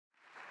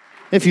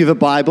If you have a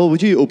Bible,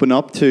 would you open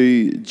up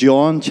to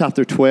John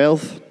chapter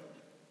 12?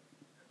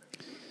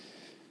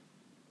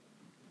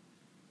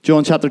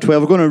 John chapter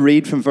 12, we're going to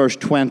read from verse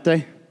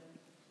 20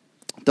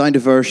 down to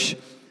verse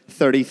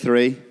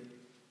 33.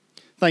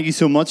 Thank you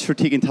so much for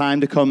taking time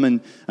to come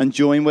and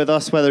join with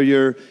us, whether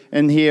you're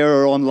in here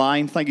or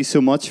online. Thank you so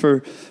much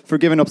for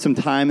giving up some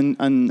time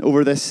and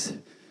over this.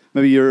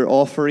 Maybe you're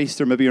off for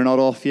Easter, maybe you're not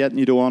off yet and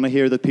you don't want to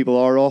hear that people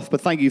are off.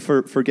 But thank you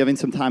for giving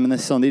some time on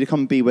this Sunday to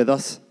come and be with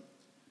us.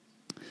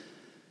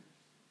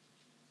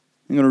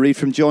 I'm going to read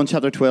from John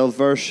chapter 12,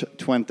 verse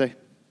 20.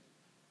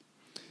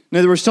 Now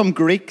there were some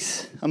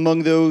Greeks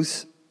among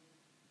those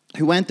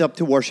who went up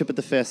to worship at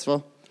the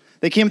festival.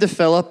 They came to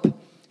Philip,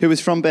 who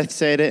was from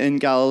Bethsaida in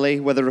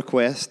Galilee, with a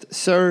request.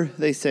 "Sir,"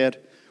 they said,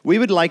 "we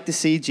would like to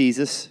see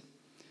Jesus."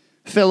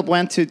 Philip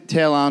went to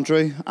tell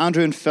Andrew.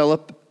 Andrew and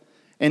Philip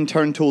in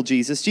turn told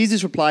Jesus.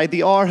 Jesus replied,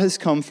 "The hour has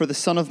come for the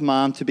Son of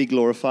Man to be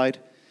glorified.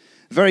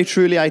 Very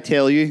truly I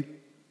tell you,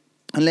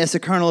 unless a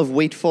kernel of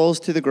wheat falls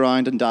to the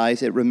ground and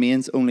dies, it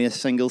remains only a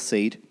single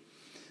seed.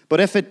 But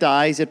if it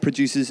dies, it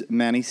produces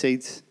many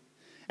seeds.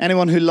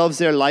 Anyone who loves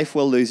their life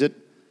will lose it,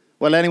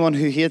 while anyone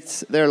who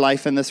hates their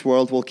life in this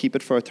world will keep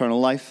it for eternal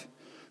life.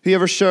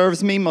 Whoever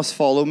serves me must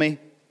follow me,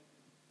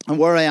 and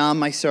where I am,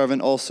 my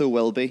servant also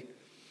will be.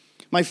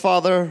 My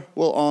Father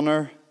will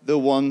honor the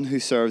one who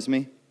serves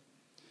me.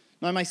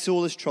 Now my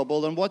soul is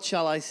troubled, and what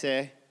shall I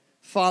say?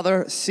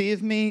 Father,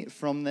 save me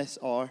from this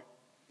hour.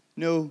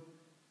 No,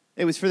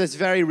 it was for this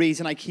very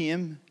reason I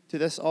came to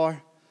this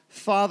hour.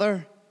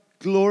 Father,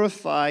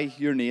 glorify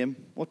your name."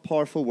 What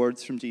powerful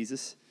words from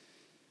Jesus.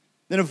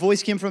 Then a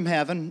voice came from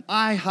heaven.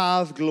 "I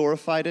have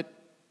glorified it,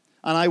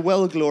 and I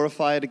will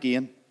glorify it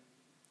again."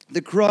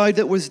 The crowd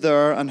that was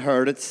there and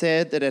heard it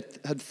said that it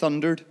had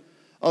thundered.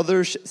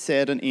 Others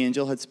said an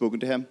angel had spoken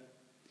to him.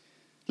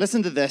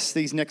 Listen to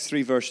these next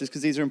three verses,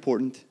 because these are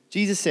important.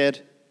 Jesus said,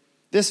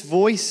 "This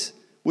voice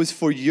was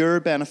for your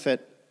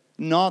benefit,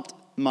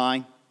 not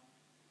mine.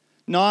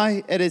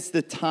 Now it is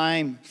the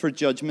time for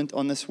judgment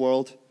on this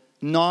world.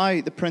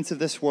 Now the prince of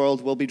this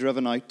world will be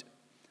driven out.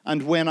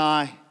 And when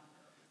I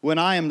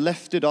am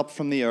lifted up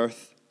from the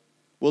earth,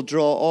 will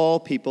draw all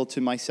people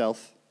to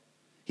myself."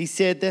 He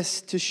said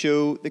this to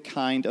show the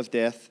kind of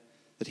death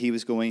that he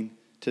was going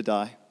to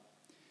die.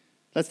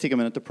 Let's take a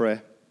minute to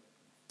pray.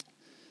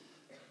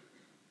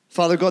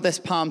 Father God, this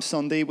Palm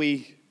Sunday,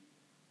 we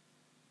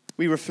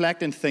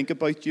reflect and think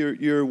about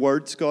your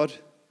words, God.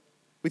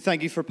 We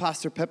thank you for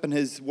Pastor Pip and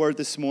his word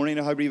this morning,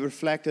 and how we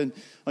reflect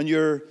on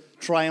your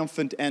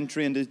triumphant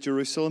entry into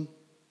Jerusalem.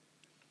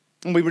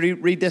 And we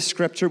read this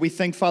scripture, we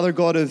think, Father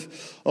God,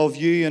 of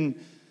you and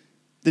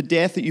the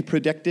death that you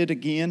predicted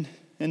again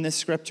in this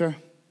scripture.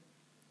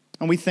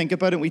 And we think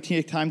about it, we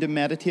take time to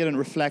meditate and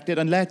reflect it,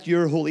 and let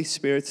your Holy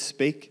Spirit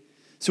speak.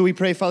 So we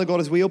pray, Father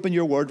God, as we open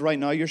your word right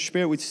now, your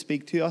Spirit would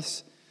speak to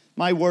us.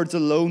 My words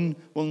alone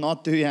will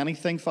not do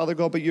anything, Father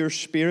God, but your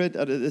Spirit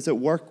that is at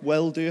work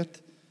will do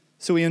it.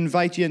 So we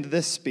invite you into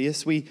this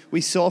space.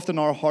 We soften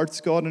our hearts,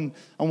 God, and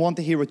want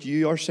to hear what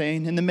you are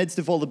saying. In the midst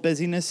of all the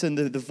busyness and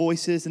the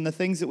voices and the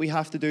things that we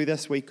have to do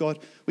this week, God,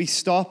 we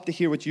stop to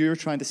hear what you're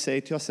trying to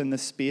say to us in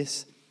this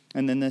space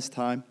and in this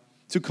time.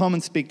 So come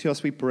and speak to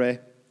us, we pray.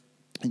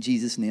 In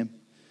Jesus' name,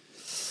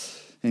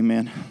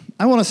 amen.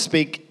 I want to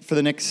speak for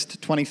the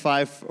next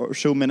 25 or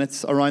so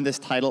minutes around this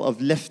title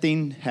of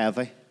Lifting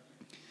Heavy.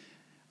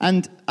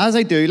 And as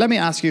I do, let me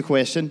ask you a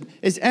question.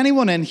 Is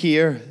anyone in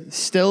here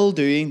still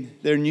doing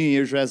their New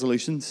Year's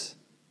resolutions?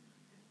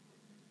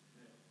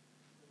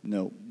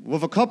 No.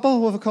 With a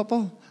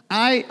couple.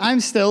 I'm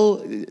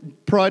still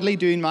proudly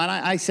doing mine.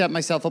 I set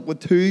myself up with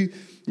 2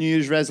 New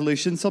Year's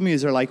resolutions. Some of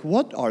you are like,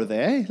 what are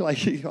they?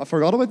 Like, I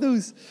forgot about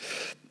those.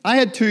 I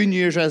had 2 New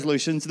Year's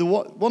resolutions.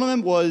 One of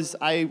them was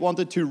I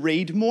wanted to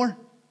read more.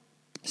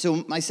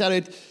 So I set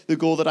out the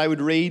goal that I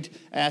would read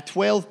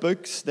 12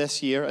 books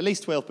this year, at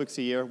least 12 books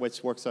a year,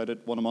 which works out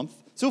at 1 a month.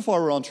 So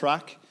far, we're on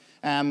track.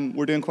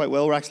 We're doing quite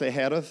well. We're actually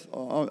ahead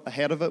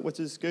of it, which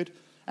is good.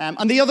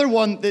 And the other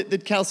one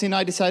that Kelsey and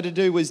I decided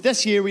to do was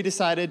this year we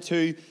decided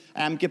to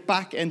get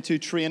back into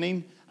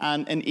training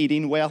and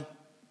eating well.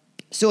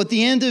 So at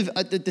the end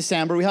of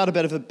December, we had a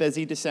bit of a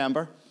busy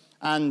December,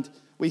 and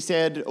we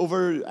said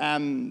over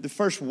the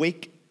first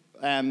week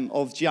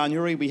of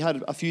January, we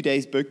had a few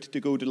days booked to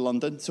go to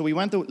London. So we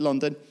went to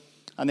London,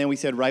 and then we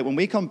said, right, when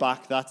we come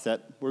back, that's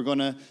it. We're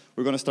gonna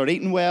start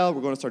eating well.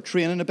 We're gonna start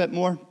training a bit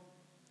more.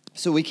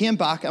 So we came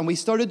back, and we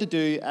started to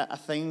do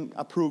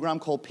a program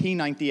called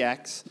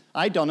P90X.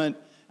 I'd done it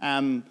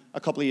a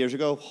couple of years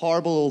ago.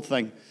 Horrible old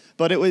thing,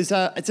 but it's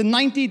a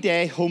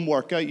 90-day home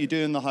workout you do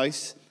in the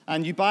house,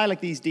 and you buy like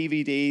these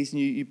DVDs,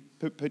 and you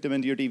put them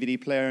into your DVD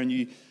player, and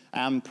you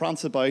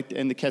prance about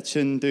in the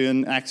kitchen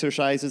doing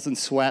exercises and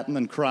sweating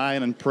and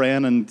crying and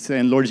praying and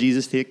saying, "Lord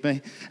Jesus, take me."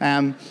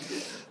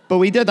 But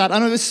we did that,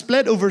 and it was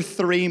split over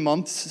 3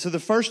 months. So the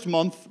first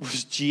month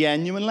was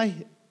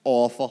genuinely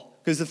awful.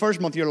 Because the first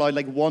month you're allowed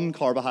like one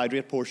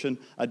carbohydrate portion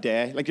a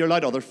day. Like you're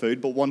allowed other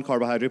food, but one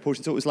carbohydrate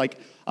portion. So it was like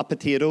a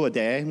potato a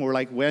day. And we're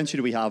like, when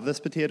should we have this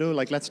potato?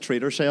 Like, let's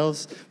treat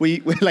ourselves. We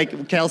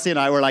like, Kelsey and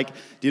I were like,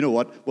 do you know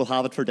what? We'll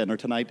have it for dinner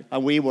tonight.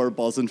 And we were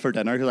buzzing for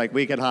dinner. Like,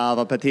 we could have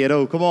a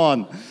potato. Come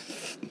on.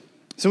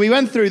 So we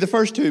went through the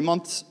first 2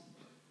 months.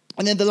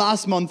 And then the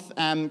last month,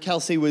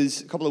 Kelsey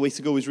a couple of weeks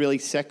ago, was really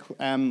sick.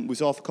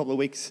 Was off a couple of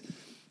weeks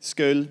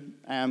school.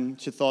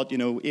 She thought,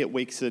 8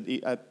 weeks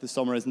at the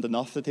summer isn't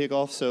enough to take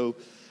off, so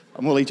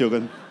I'm only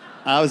joking.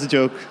 That was a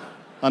joke,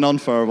 an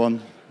unfair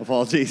one.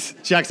 Apologies.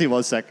 She actually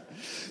was sick.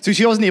 So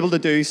she wasn't able to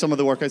do some of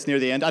the workouts near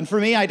the end. And for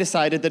me, I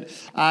decided that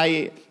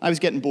I was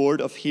getting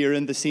bored of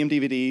hearing the same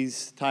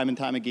DVDs time and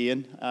time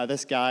again.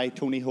 This guy,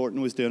 Tony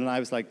Horton, was doing it. And I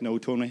was like, no,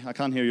 Tony, I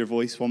can't hear your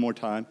voice one more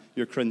time.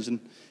 You're cringing.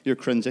 You're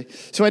cringy.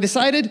 So I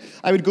decided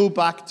I would go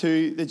back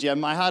to the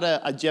gym. I had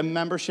a gym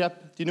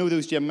membership. Do you know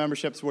those gym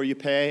memberships where you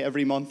pay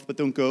every month but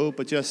don't go,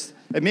 but just,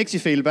 it makes you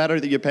feel better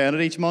that you're paying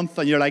it each month,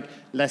 and you're like,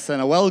 listen,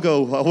 I will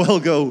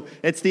go.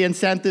 It's the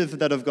incentive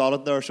that I've got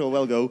it there, so I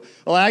will go.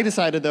 Well, I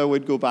decided that I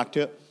would go back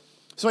to it.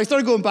 So I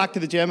started going back to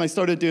the gym. I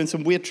started doing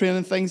some weight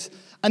training things.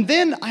 And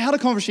then I had a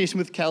conversation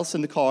with Kelsey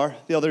in the car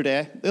the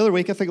other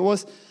week, I think it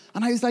was.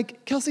 And I was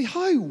like, Kelsey,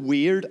 how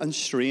weird and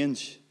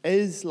strange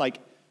is like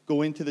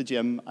going to the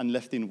gym and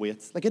lifting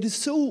weights? Like, it is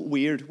so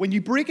weird. When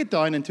you break it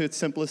down into its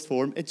simplest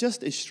form, it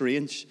just is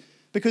strange.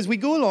 Because we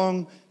go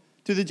along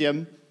to the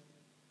gym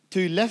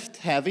to lift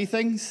heavy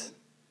things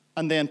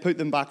and then put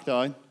them back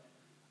down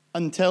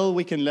until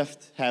we can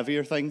lift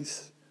heavier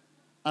things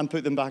and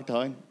put them back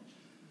down.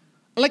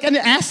 Like, in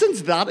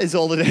essence, that is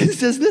all it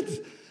is, isn't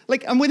it?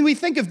 Like, and when we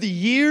think of the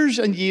years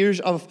and years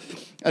of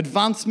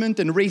advancement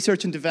and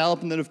research and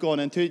development that have gone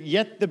into it,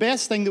 yet the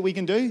best thing that we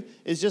can do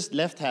is just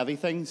lift heavy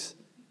things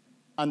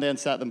and then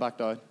set them back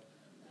down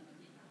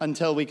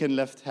until we can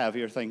lift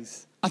heavier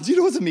things. And do you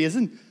know what's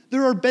amazing?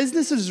 There are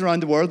businesses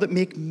around the world that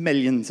make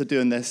millions of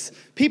doing this.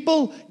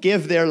 People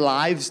give their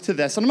lives to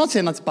this. And I'm not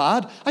saying that's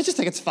bad. I just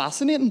think it's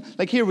fascinating.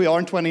 Like, here we are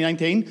in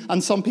 2019,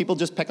 and some people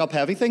just pick up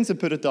heavy things and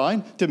put it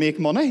down to make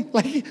money.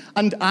 Like,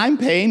 and I'm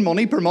paying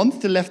money per month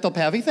to lift up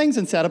heavy things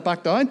and set it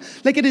back down.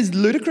 Like, it is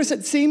ludicrous.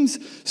 It seems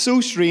so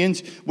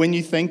strange when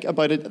you think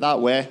about it that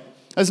way.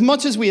 As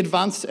much as we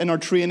advance in our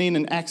training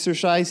and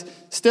exercise,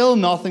 still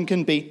nothing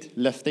can beat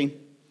lifting.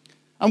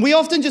 And we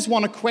often just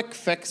want a quick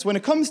fix. When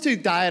it comes to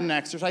diet and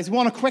exercise, we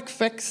want a quick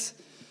fix.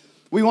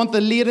 We want the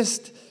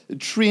latest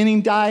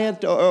training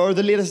diet or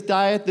the latest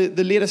diet,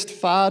 the latest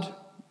fad.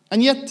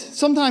 And yet,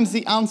 sometimes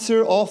the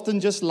answer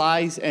often just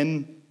lies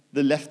in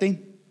the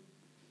lifting.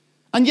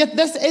 And yet,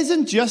 this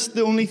isn't just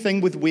the only thing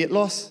with weight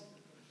loss.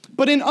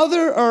 But in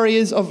other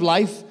areas of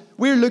life,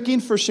 we're looking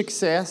for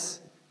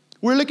success.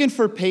 We're looking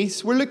for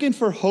peace. We're looking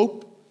for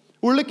hope.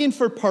 We're looking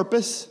for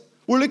purpose.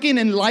 We're looking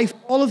in life,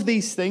 all of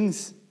these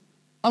things.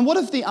 And what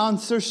if the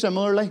answer,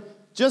 similarly,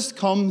 just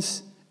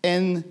comes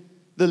in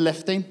the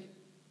lifting?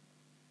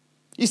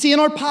 You see, in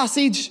our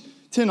passage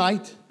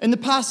tonight, in the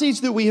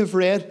passage that we have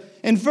read,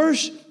 in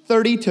verse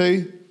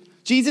 32,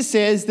 Jesus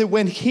says that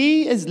when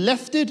he is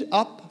lifted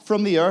up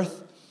from the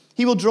earth,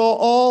 he will draw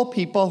all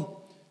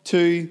people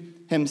to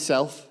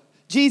himself.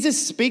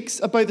 Jesus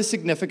speaks about the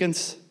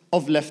significance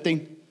of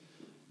lifting.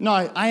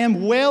 Now, I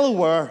am well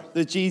aware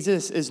that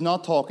Jesus is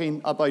not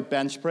talking about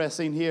bench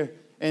pressing here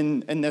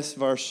in this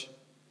verse.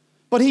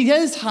 But he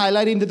is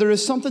highlighting that there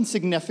is something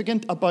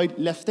significant about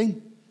lifting.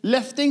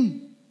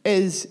 Lifting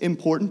is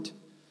important.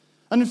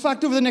 And in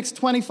fact, over the next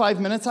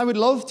 25 minutes, I would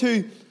love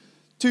to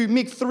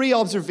make 3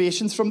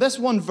 observations from this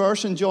one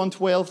verse in John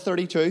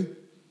 12:32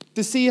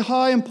 to see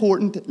how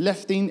important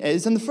lifting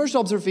is. And the first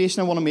observation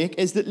I want to make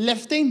is that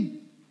lifting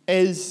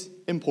is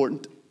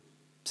important.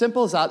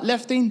 Simple as that.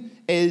 Lifting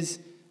is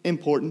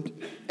important.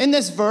 In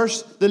this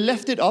verse, the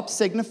lifted up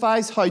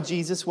signifies how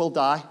Jesus will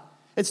die.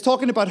 It's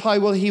talking about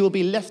how he will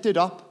be lifted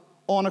up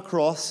on a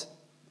cross,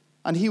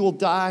 and he will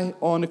die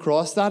on a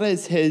cross. That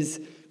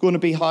is going to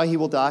be how he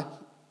will die.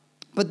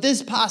 But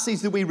this passage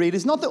that we read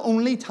is not the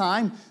only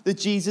time that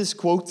Jesus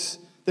quotes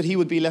that he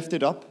would be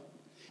lifted up.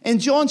 In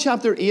John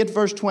chapter 8,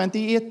 verse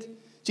 28,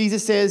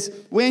 Jesus says,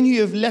 "When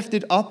you have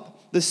lifted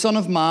up the Son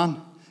of Man,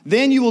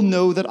 then you will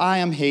know that I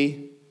am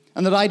he,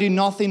 and that I do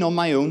nothing on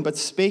my own, but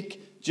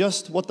speak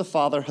just what the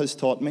Father has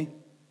taught me."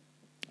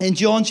 In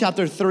John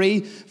chapter 3,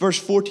 verse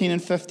 14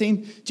 and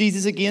 15,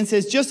 Jesus again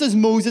says, "Just as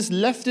Moses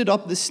lifted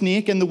up the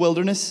snake in the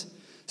wilderness,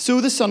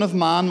 so the Son of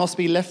Man must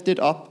be lifted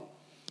up,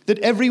 that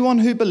everyone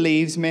who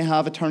believes may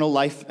have eternal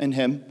life in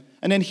him."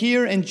 And then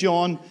here in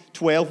John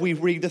 12, we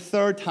read the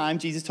third time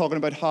Jesus talking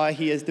about how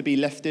he is to be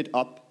lifted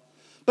up.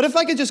 But if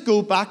I could just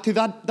go back to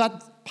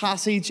that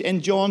passage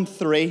in John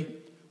 3,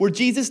 where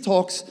Jesus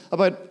talks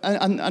about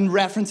and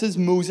references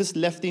Moses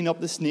lifting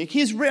up the snake.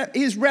 He is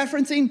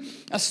referencing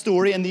a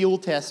story in the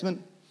Old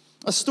Testament.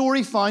 A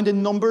story found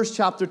in Numbers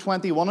chapter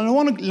 21. And I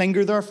want to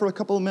linger there for a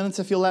couple of minutes,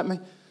 if you'll let me.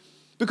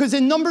 Because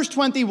in Numbers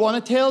 21,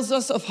 it tells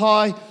us of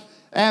how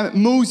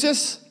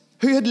Moses,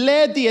 who had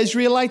led the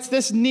Israelites,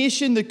 this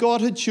nation that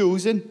God had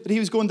chosen, that he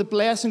was going to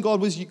bless and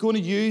God was going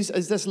to use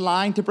as this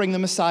line to bring the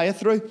Messiah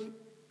through.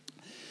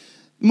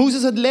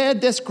 Moses had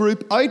led this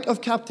group out of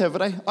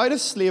captivity, out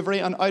of slavery,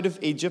 and out of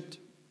Egypt.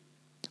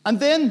 And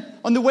then,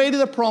 on the way to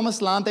the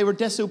promised land, they were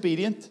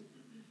disobedient.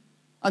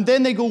 And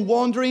then they go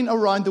wandering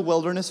around the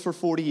wilderness for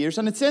 40 years.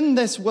 And it's in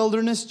this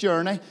wilderness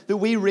journey that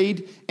we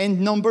read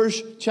in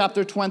Numbers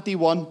chapter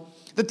 21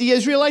 that the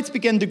Israelites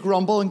begin to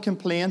grumble and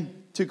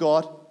complain to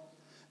God.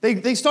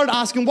 They start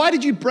asking, why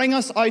did you bring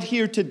us out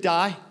here to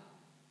die?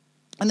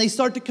 And they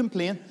start to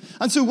complain.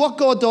 And so what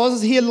God does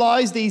is he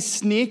allows these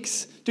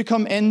snakes to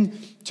come in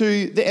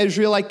to the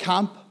Israelite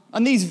camp.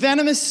 And these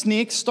venomous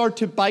snakes start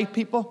to bite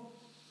people.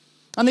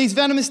 And these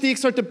venomous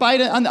snakes start to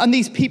bite, and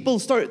these people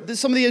some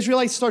of the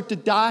Israelites start to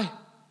die.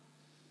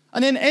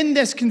 And then in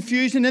this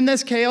confusion, in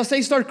this chaos,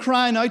 they start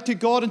crying out to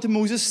God and to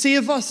Moses,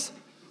 save us.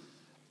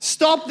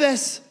 Stop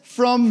this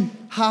from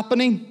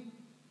happening.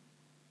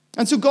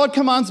 And so God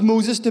commands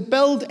Moses to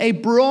build a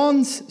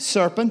bronze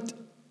serpent,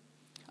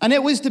 and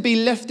it was to be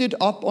lifted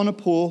up on a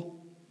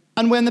pole.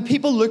 And when the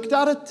people looked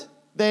at it,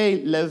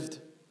 they lived.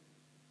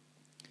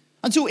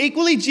 And so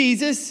equally,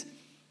 Jesus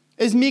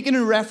is making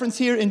a reference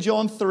here in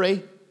John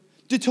 3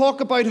 to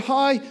talk about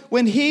how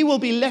when he will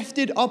be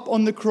lifted up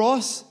on the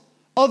cross,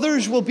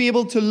 others will be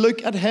able to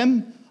look at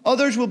him,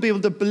 others will be able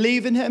to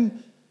believe in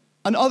him,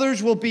 and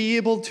others will be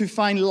able to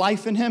find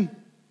life in him.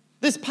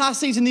 This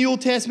passage in the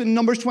Old Testament in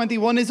Numbers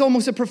 21 is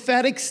almost a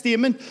prophetic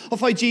statement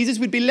of how Jesus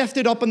would be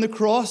lifted up on the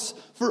cross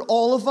for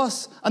all of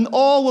us, and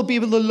all will be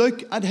able to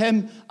look at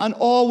him, and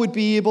all would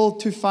be able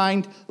to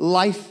find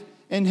life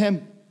in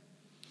him.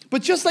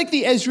 But just like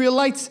the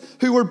Israelites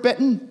who were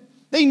bitten,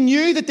 they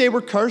knew that they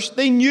were cursed.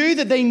 They knew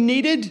that they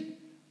needed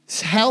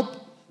help.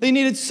 They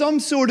needed some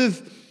sort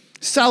of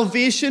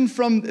salvation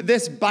from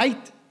this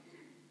bite.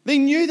 They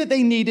knew that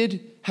they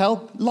needed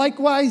help.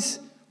 Likewise,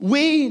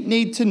 we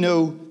need to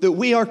know that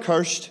we are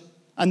cursed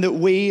and that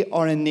we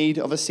are in need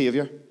of a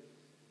Savior.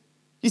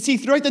 You see,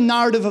 throughout the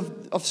narrative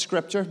of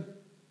Scripture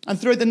and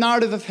throughout the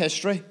narrative of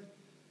history,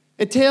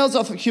 it tells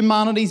of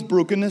humanity's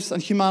brokenness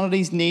and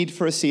humanity's need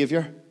for a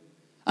Savior.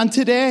 And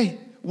today,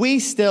 we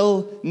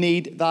still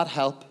need that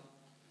help.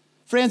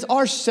 Friends,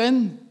 our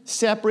sin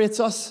separates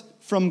us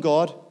from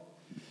God.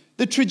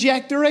 The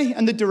trajectory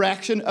and the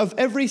direction of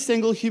every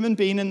single human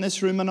being in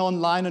this room and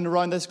online and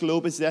around this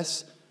globe is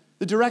this.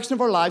 The direction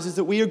of our lives is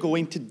that we are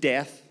going to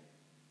death.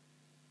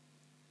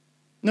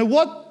 Now,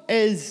 what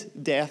is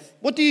death?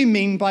 What do you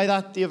mean by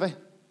that, Davey?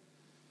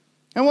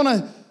 I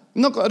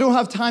don't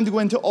have time to go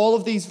into all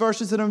of these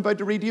verses that I'm about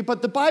to read to you,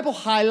 but the Bible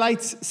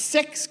highlights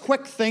 6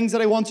 quick things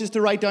that I want you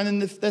to write down in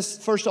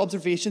this first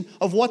observation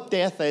of what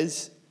death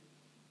is.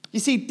 You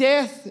see,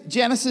 death,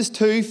 Genesis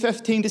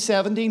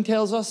 2:15-17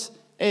 tells us,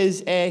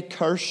 is a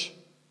curse.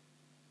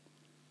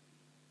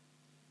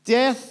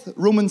 Death,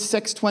 Romans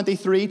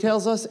 6:23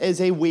 tells us, is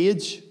a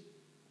wage.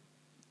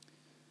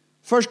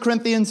 1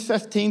 Corinthians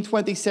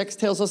 15:26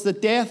 tells us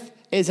that death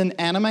is an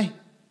enemy.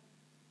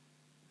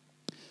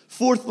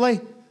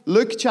 Fourthly,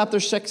 Luke chapter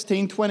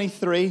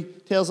 16:23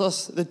 tells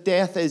us that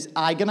death is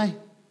agony.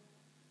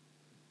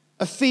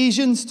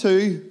 Ephesians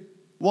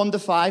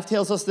 2:1-5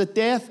 tells us that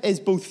death is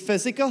both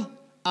physical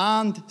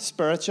and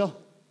spiritual.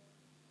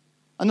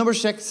 And number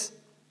 6,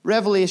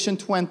 Revelation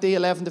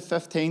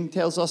 20:11-15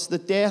 tells us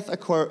that death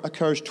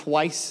occurs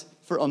twice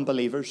for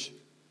unbelievers.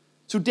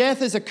 So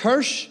death is a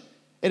curse,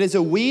 it is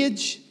a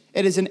wage,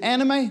 it is an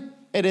enemy,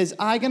 it is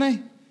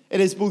agony, it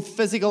is both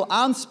physical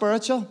and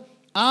spiritual,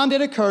 and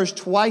it occurs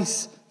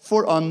twice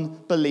for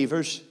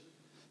unbelievers.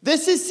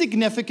 This is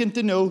significant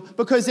to know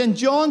because in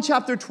John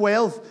chapter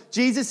 12,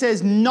 Jesus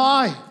says,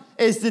 now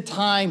is the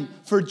time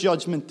for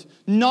judgment.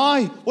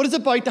 Now, what is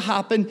about to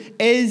happen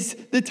is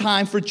the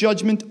time for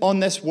judgment on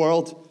this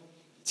world.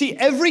 See,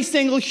 every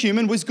single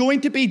human was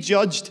going to be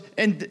judged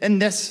in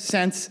this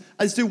sense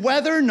as to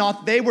whether or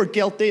not they were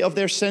guilty of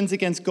their sins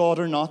against God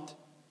or not.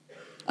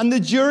 And the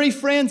jury,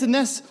 friends, in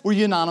this were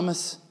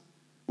unanimous.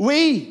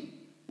 We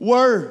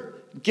were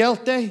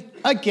guilty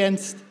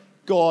against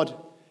God.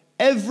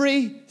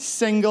 Every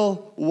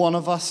single one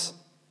of us.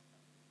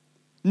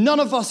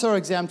 None of us are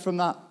exempt from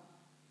that.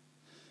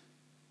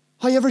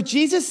 However,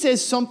 Jesus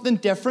says something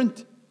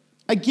different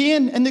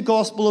again in the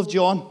Gospel of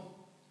John.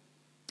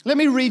 Let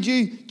me read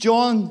you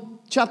John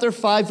chapter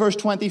 5, verse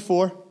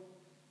 24.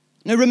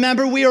 Now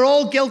remember, we are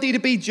all guilty to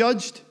be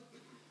judged.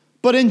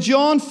 But in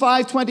John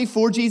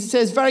 5:24, Jesus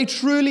says, very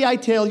truly I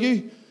tell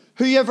you,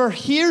 whoever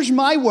hears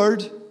my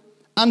word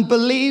and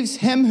believes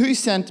him who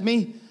sent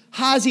me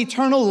has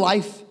eternal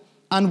life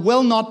and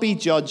will not be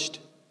judged,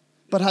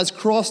 but has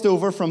crossed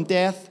over from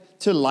death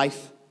to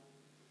life.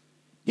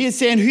 He is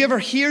saying, whoever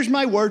hears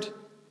my word,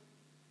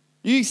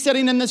 you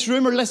sitting in this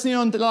room or listening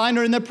on the line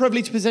or in the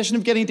privileged position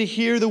of getting to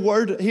hear the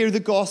word, hear the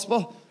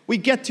gospel, we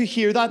get to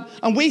hear that.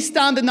 And we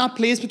stand in that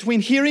place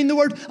between hearing the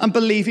word and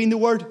believing the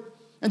word.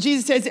 And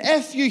Jesus says,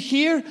 if you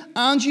hear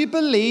and you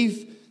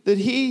believe that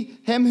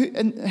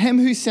him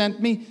who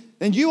sent me,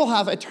 then you will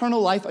have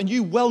eternal life and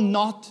you will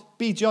not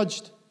be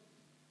judged.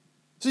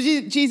 So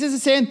Jesus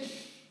is saying,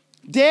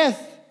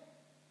 death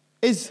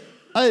is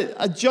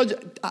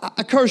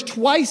occurs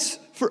twice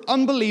for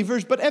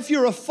unbelievers, but if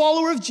you're a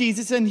follower of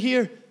Jesus in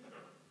here,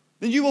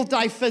 then you will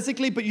die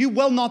physically, but you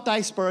will not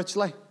die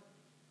spiritually.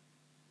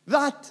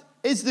 That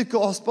is the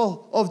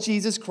gospel of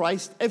Jesus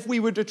Christ. If we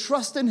were to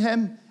trust in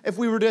him, if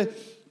we were to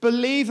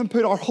believe and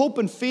put our hope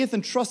and faith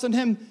and trust in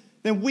him,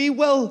 then we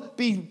will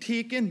be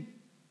taken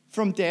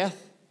from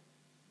death.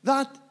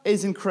 That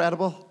is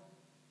incredible.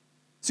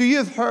 So you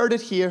have heard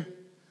it here.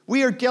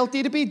 We are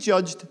guilty to be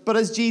judged, but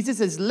as Jesus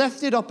is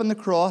lifted up on the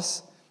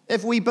cross,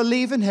 if we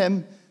believe in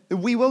him,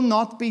 then we will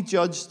not be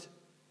judged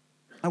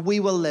and we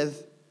will live.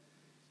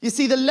 You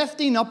see, the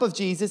lifting up of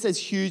Jesus is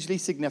hugely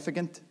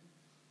significant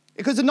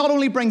because it not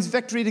only brings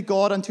victory to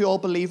God and to all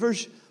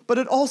believers, but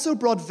it also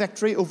brought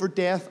victory over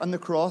death and the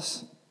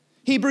cross.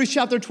 Hebrews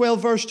chapter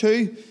 12 verse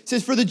 2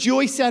 says, "For the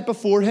joy set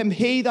before him,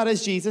 he," that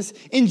is Jesus,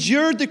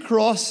 "endured the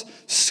cross,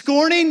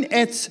 scorning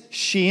its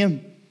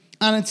shame,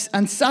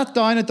 and sat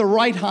down at the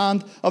right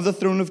hand of the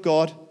throne of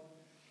God."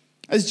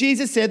 As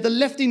Jesus said, the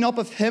lifting up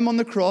of him on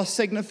the cross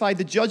signified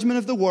the judgment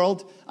of the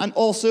world, and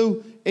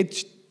also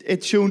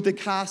it showed the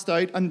cast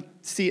out and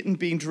Satan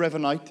being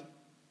driven out.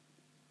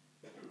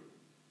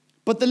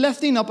 But the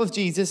lifting up of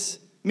Jesus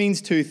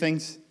means two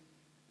things.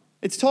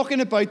 It's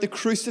talking about the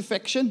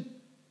crucifixion,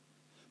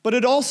 but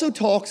it also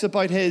talks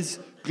about his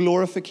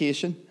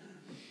glorification.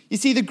 You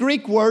see, the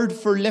Greek word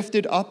for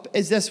lifted up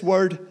is this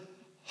word,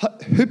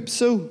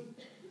 hupso.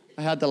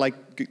 I had to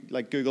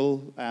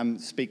Google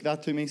speak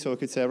that to me so I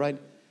could say it right.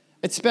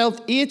 It's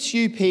spelled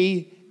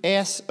Hupsoo.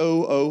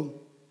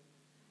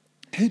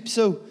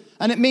 Hupso.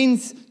 And it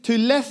means to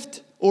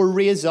lift or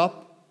raise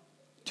up,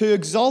 to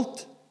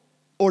exalt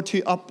or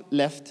to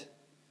uplift.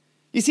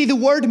 You see, the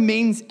word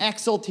means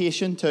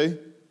exaltation too.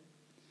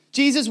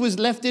 Jesus was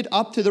lifted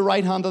up to the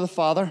right hand of the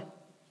Father.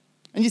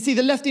 And you see,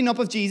 the lifting up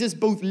of Jesus,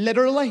 both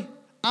literally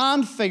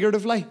and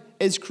figuratively,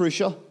 is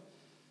crucial.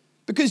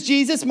 Because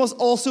Jesus must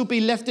also be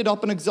lifted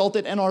up and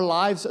exalted in our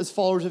lives as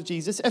followers of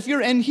Jesus. If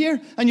you're in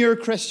here and you're a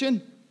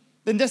Christian,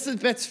 then this is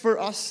bits for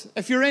us.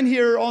 If you're in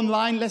here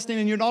online listening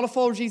and you're not a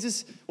follower of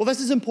Jesus, well, this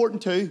is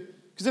important too.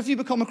 Because if you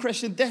become a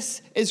Christian,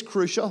 this is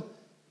crucial.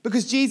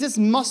 Because Jesus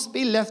must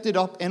be lifted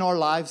up in our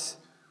lives.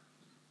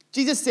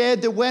 Jesus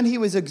said that when he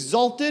was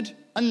exalted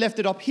and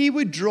lifted up, he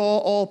would draw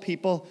all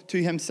people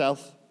to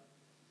himself.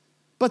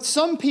 But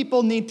some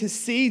people need to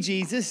see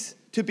Jesus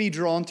to be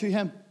drawn to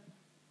him.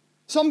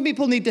 Some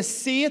people need to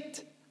see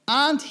it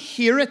and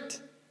hear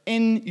it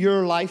in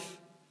your life.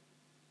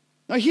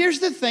 Now, here's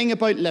the thing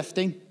about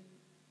lifting.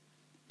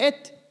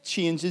 It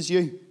changes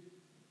you.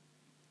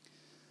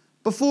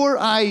 Before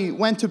I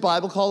went to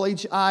Bible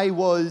college, I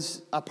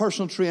was a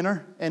personal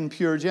trainer in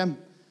Pure Gym.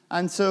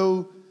 And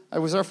so I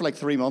was there for like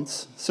 3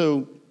 months.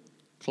 So,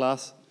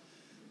 class.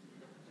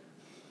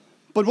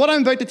 But what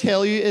I'm about to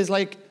tell you is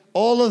like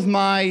all of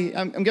my,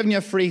 I'm giving you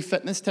a free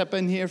fitness tip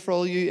in here for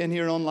all you in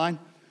here online.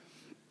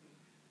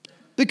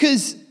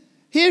 Because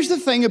here's the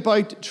thing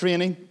about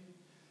training.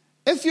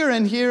 If you're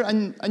in here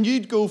and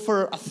you'd go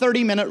for a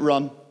 30-minute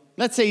run,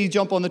 let's say you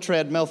jump on the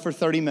treadmill for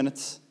 30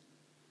 minutes,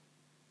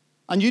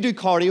 and you do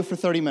cardio for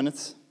 30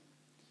 minutes,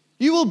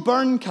 you will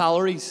burn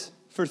calories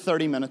for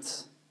 30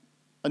 minutes.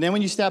 And then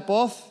when you step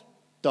off,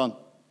 done.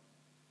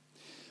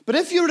 But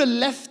if you were to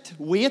lift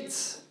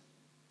weights,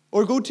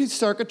 or go to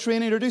circuit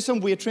training, or do some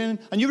weight training,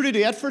 and you were to do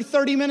it for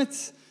 30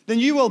 minutes, then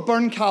you will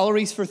burn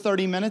calories for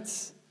 30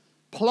 minutes,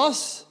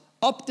 plus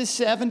up to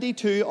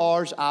 72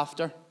 hours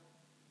after.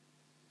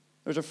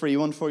 There's a free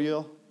one for you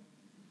all.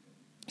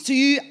 So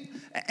you,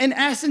 in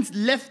essence,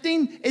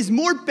 lifting is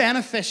more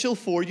beneficial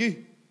for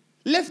you.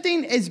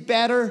 Lifting is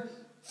better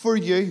for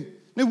you.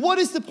 Now, what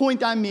is the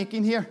point I'm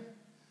making here?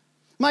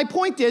 My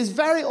point is,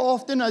 very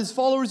often as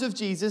followers of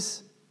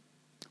Jesus,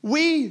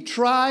 we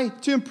try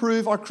to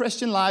improve our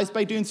Christian lives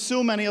by doing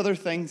so many other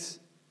things.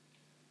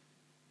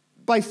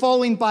 By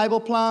following Bible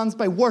plans,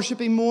 by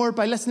worshiping more,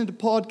 by listening to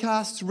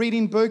podcasts,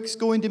 reading books,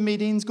 going to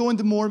meetings, going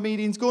to more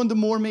meetings, going to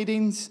more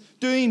meetings,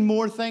 doing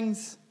more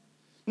things.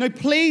 Now,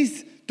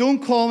 please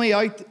don't call me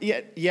out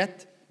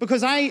yet,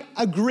 because I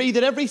agree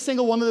that every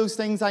single one of those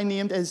things I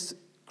named is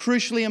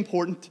crucially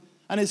important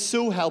and is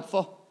so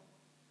helpful.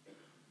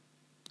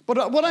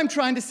 But what I'm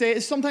trying to say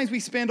is sometimes we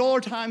spend all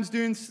our time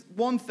doing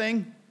one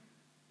thing,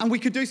 and we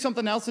could do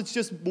something else that's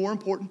just more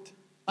important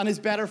and is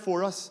better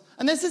for us.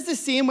 And this is the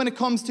same when it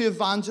comes to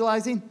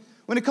evangelizing.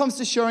 When it comes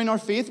to sharing our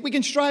faith, we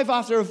can strive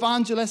after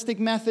evangelistic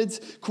methods,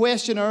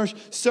 questionnaires,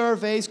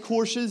 surveys,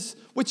 courses,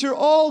 which are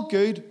all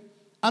good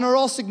and are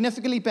all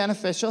significantly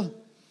beneficial.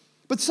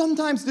 But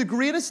sometimes the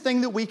greatest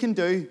thing that we can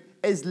do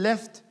is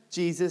lift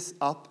Jesus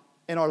up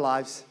in our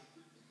lives.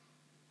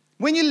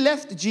 When you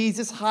lift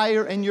Jesus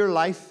higher in your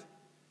life,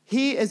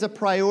 he is a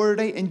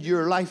priority in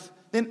your life,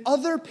 then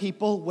other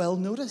people will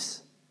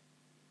notice.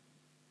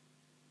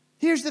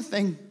 Here's the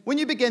thing. When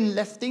you begin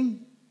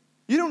lifting,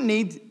 you don't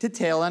need to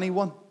tell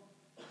anyone.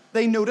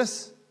 They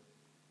notice.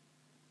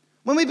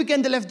 When we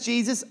begin to lift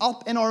Jesus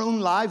up in our own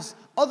lives,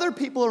 other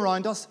people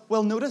around us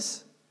will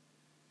notice.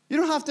 You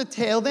don't have to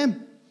tell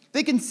them.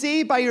 They can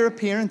see by your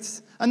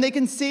appearance, and they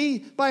can see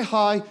by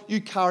how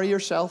you carry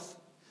yourself.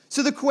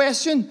 So the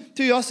question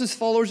to us as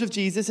followers of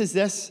Jesus is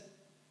this: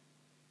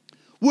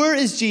 where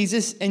is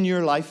Jesus in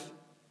your life?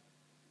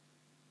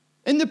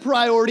 in the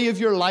priority of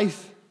your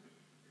life,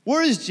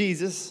 where is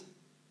Jesus?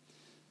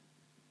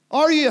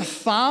 Are you a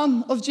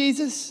fan of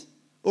Jesus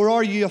or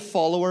are you a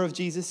follower of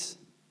Jesus?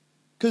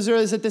 Because there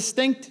is a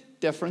distinct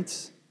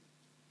difference.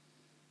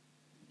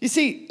 You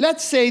see,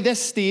 let's say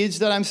this stage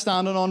that I'm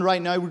standing on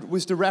right now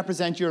was to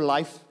represent your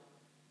life.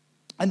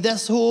 And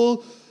this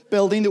whole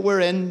building that we're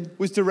in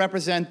was to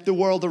represent the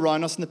world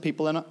around us and the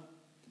people in it.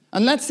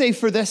 And let's say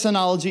for this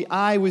analogy,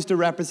 I was to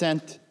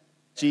represent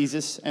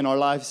Jesus in our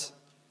lives.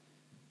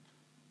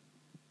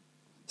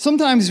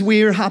 Sometimes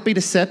we're happy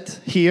to sit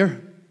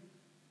here,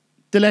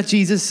 to let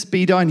Jesus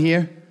be down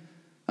here.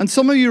 And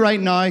some of you right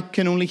now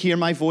can only hear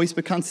my voice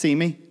but can't see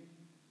me.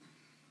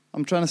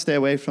 I'm trying to stay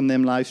away from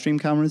them live stream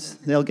cameras.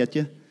 They'll get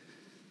you.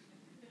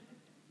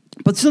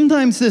 But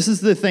sometimes this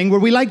is the thing where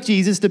we like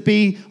Jesus to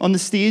be on the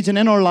stage and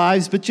in our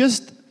lives, but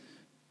just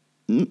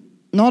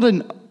not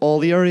in all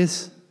the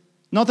areas.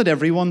 Not that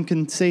everyone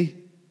can see.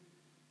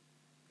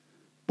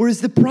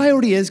 Whereas the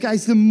priority is,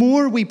 guys, the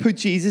more we put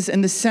Jesus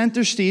in the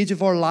center stage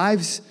of our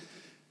lives,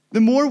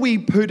 the more we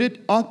put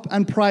it up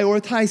and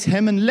prioritize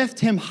him and lift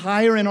him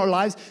higher in our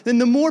lives, then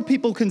the more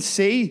people can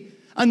see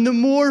and the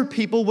more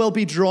people will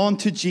be drawn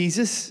to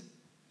Jesus.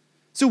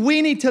 So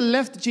we need to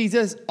lift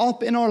Jesus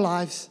up in our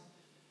lives.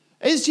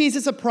 Is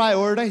Jesus a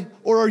priority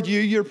or are you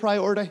your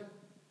priority?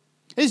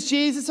 Is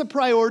Jesus a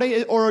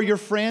priority or are your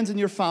friends and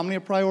your family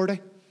a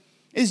priority?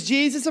 Is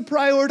Jesus a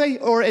priority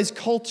or is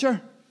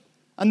culture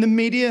and the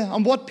media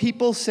and what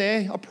people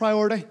say a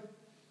priority?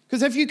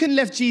 Because if you can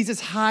lift Jesus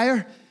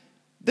higher,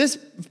 this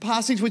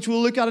passage, which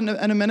we'll look at in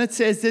a minute,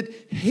 says that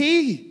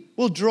he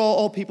will draw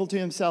all people to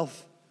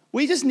himself.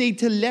 We just need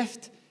to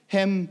lift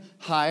him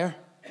higher.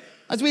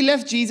 As we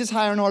lift Jesus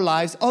higher in our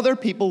lives, other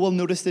people will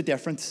notice the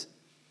difference.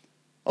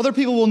 Other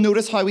people will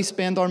notice how we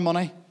spend our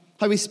money,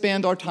 how we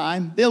spend our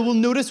time. They will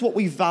notice what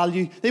we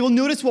value. They will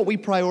notice what we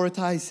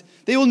prioritize.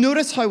 They will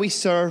notice how we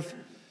serve.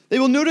 They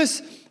will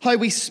notice how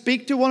we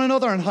speak to one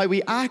another and how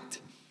we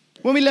act.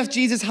 When we lift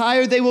Jesus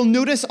higher, they will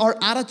notice our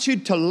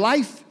attitude to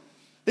life.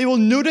 They will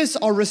notice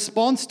our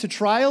response to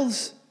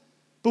trials.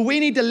 But we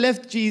need to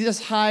lift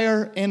Jesus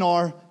higher in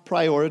our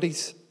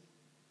priorities.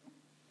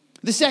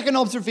 The second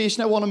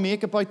observation I want to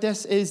make about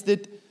this is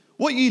that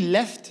what you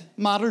lift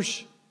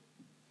matters.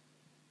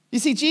 You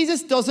see,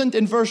 Jesus doesn't,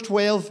 in verse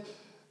 12,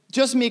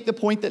 just make the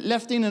point that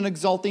lifting and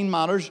exalting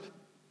matters,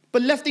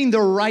 but lifting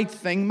the right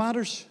thing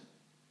matters.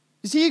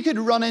 You see, you could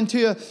run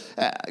into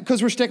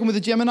because we're sticking with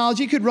the gym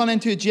analogy, you could run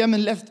into a gym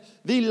and lift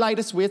the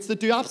lightest weights that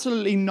do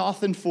absolutely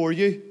nothing for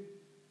you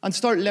and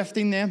start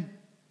lifting them.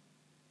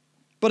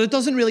 But it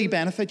doesn't really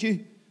benefit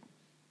you.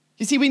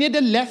 You see, we need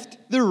to lift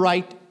the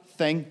right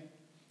thing.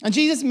 And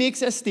Jesus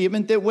makes a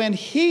statement that when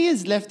he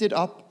is lifted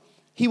up,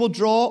 he will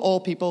draw all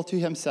people to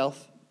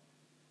himself.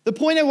 The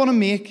point I want to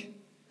make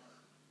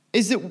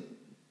is that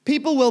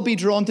people will be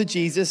drawn to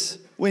Jesus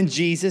when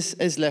Jesus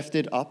is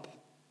lifted up.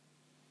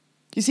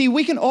 You see,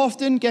 we can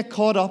often get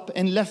caught up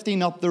in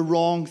lifting up the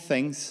wrong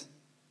things.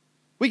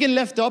 We can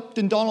lift up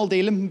Dundonald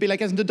Elim and be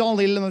like, isn't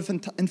Dundonald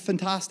Elim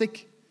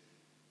fantastic?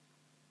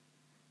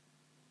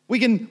 We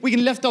can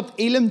lift up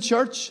Elim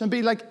Church and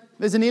be like,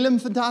 isn't Elim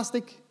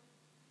fantastic?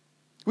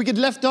 We could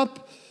lift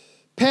up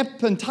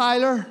Pip and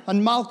Tyler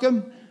and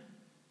Malcolm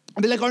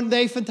and be like, aren't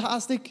they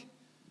fantastic?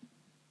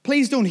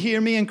 Please don't hear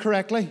me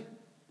incorrectly.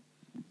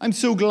 I'm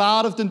so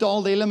glad of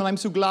Dundonald Elim and I'm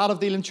so glad of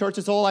the Elim Church.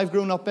 It's all I've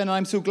grown up in and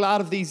I'm so glad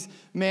of these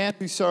men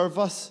who serve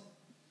us.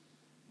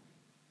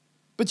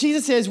 But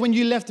Jesus says, when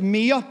you lift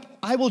me up,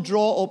 I will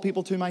draw all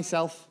people to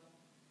myself.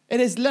 It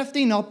is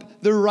lifting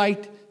up the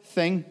right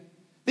thing.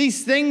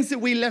 These things that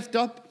we lift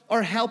up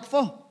are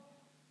helpful.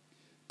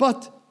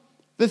 But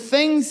the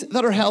things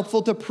that are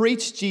helpful to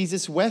preach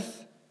Jesus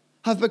with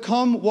have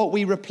become what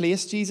we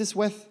replace Jesus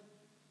with.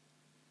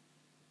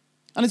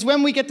 And it's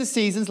when we get to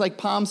seasons like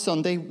Palm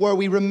Sunday where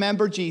we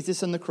remember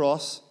Jesus and the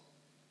cross.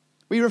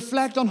 We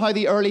reflect on how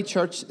the early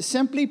church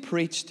simply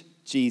preached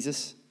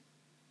Jesus.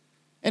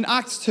 In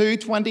Acts 2,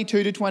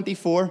 22 to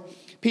 24,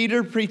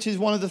 Peter preaches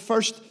one of the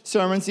first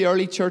sermons the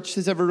early church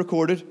has ever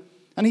recorded.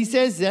 And he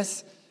says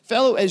this,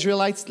 fellow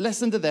Israelites,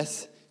 listen to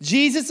this.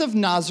 Jesus of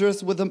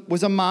Nazareth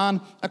was a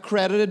man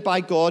accredited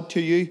by God to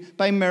you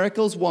by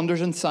miracles,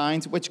 wonders, and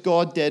signs which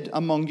God did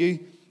among you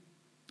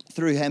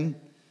through him,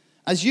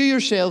 as you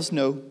yourselves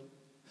know.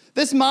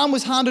 This man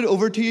was handed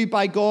over to you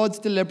by God's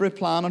deliberate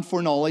plan and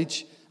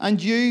foreknowledge,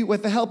 and you,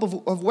 with the help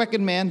of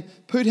wicked men,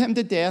 put him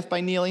to death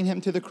by nailing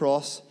him to the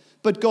cross.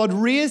 But God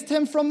raised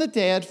him from the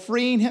dead,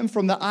 freeing him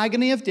from the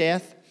agony of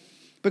death,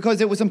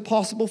 because it was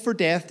impossible for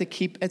death to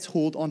keep its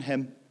hold on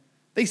him.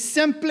 They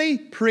simply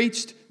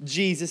preached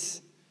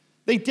Jesus.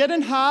 They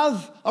didn't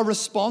have a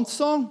response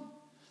song.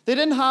 They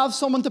didn't have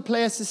someone to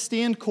play a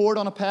sustained chord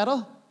on a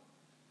pedal.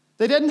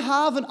 They didn't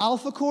have an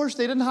alpha course.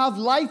 They didn't have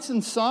lights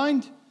and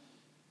sound.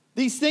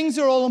 These things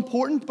are all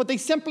important, but they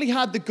simply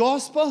had the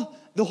gospel,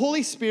 the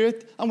Holy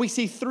Spirit, and we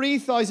see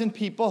 3,000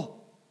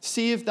 people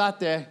saved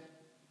that day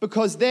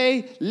because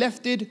they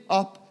lifted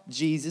up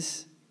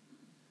Jesus.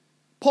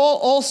 Paul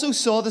also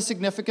saw the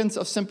significance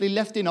of simply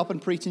lifting up and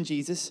preaching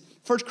Jesus.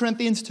 1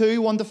 Corinthians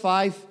 2, 1 to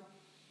 5.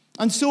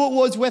 And so it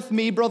was with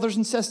me, brothers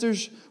and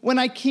sisters. When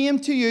I came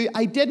to you,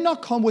 I did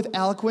not come with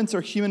eloquence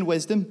or human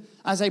wisdom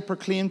as I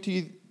proclaimed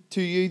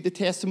to you the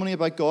testimony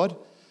about God.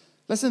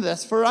 Listen to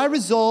this. For I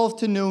resolved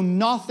to know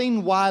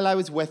nothing while I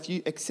was with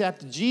you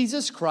except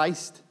Jesus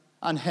Christ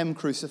and him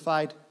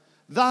crucified.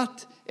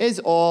 That is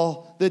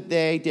all that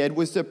they did,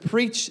 was to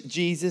preach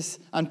Jesus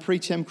and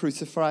preach him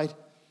crucified.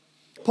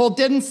 Paul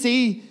didn't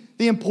see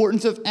the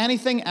importance of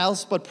anything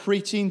else but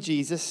preaching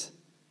Jesus.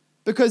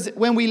 Because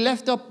when we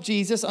lift up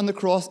Jesus on the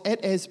cross,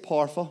 it is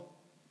powerful.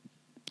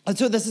 And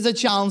so this is a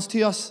challenge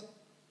to us.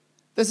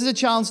 This is a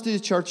challenge to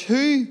the church.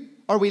 Who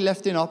are we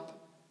lifting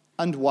up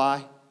and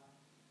why?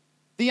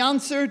 The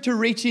answer to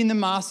reaching the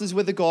masses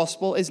with the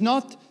gospel is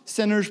not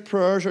sinners'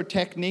 prayers or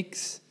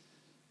techniques,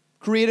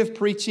 creative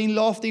preaching,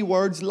 lofty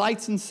words,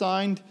 lights and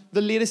sound,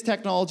 the latest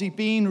technology,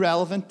 being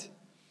relevant.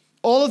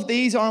 All of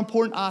these are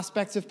important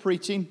aspects of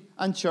preaching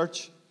and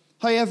church.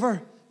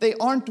 However, they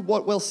aren't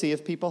what will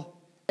save people.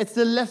 It's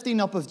the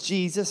lifting up of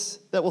Jesus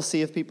that will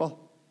save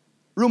people.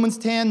 Romans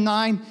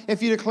 10:9,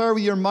 if you declare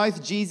with your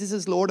mouth Jesus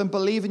is Lord and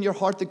believe in your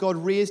heart that God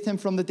raised him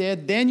from the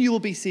dead, then you will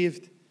be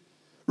saved.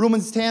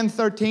 Romans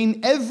 10:13,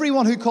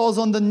 everyone who calls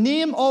on the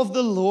name of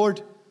the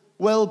Lord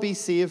will be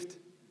saved.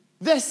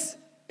 This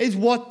is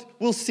what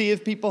will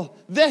save people.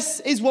 This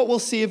is what will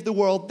save the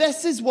world.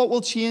 This is what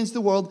will change the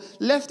world,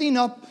 lifting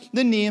up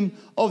the name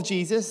of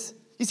Jesus.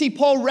 You see,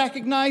 Paul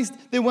recognized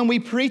that when we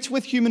preach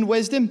with human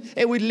wisdom,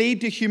 it would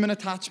lead to human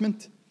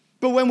attachment.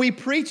 But when we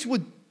preach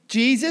with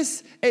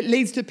Jesus, it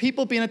leads to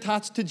people being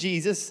attached to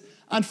Jesus.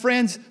 And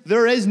friends,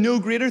 there is no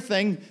greater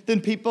thing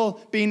than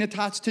people being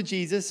attached to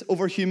Jesus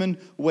over human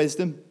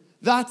wisdom.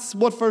 That's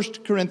what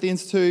 1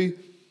 Corinthians 2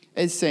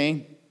 is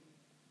saying.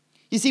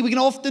 You see, we can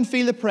often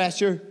feel the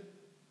pressure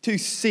to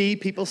see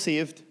people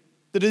saved.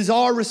 That it is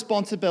our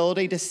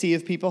responsibility to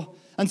save people.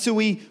 And so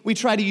we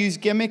try to use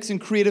gimmicks and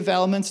creative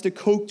elements to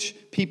coach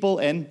people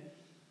in.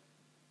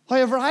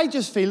 However, I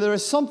just feel there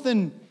is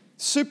something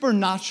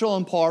supernatural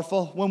and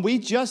powerful when we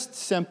just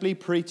simply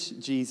preach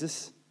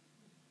Jesus.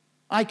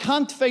 I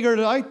can't figure it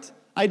out.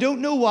 I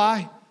don't know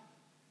why.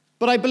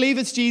 But I believe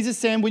it's Jesus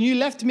saying, when you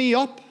lift me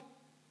up,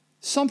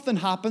 something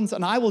happens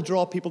and I will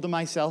draw people to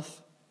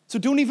myself. So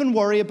don't even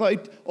worry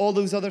about all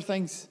those other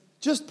things.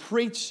 Just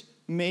preach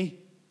me.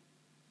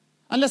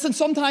 And listen,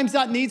 sometimes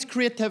that needs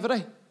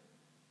creativity.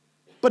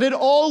 But it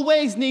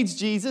always needs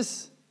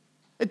Jesus.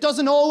 It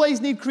doesn't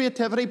always need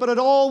creativity, but it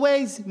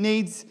always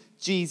needs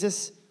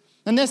Jesus.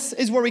 And this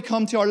is where we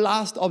come to our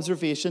last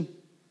observation.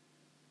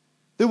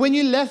 That when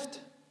you lift,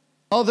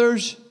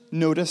 others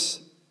notice.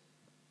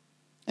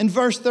 In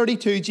verse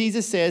 32,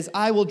 Jesus says,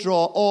 I will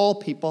draw all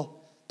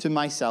people to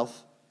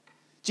myself.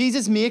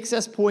 Jesus makes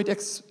this point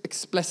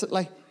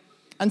explicitly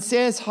and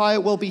says how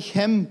it will be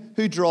him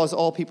who draws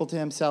all people to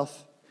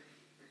himself.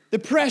 The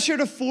pressure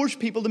to force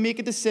people to make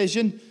a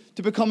decision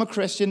to become a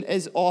Christian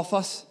is off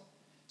us.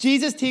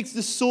 Jesus takes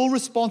the sole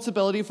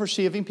responsibility for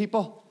saving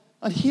people.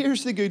 And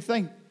here's the good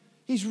thing.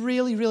 He's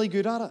really, really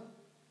good at it.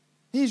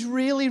 He's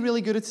really,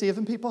 really good at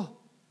saving people.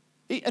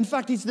 In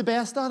fact, he's the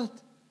best at it.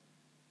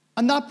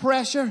 And that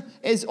pressure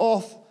is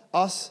off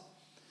us.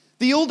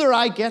 The older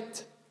I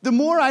get, the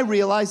more I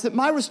realize that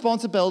my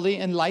responsibility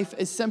in life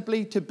is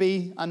simply to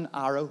be an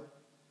arrow,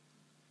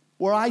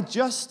 where I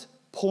just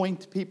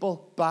point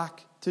people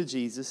back to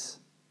Jesus.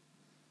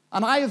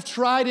 And I have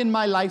tried in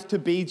my life to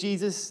be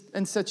Jesus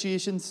in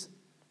situations.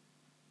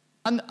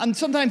 And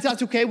sometimes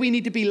that's okay. We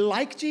need to be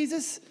like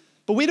Jesus,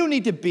 but we don't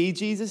need to be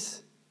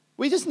Jesus.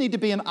 We just need to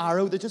be an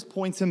arrow that just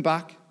points him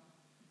back.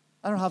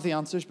 I don't have the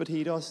answers, but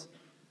he does.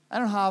 I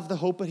don't have the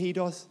hope, but he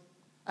does.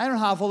 I don't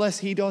have all this,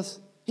 he does.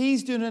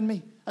 He's doing it in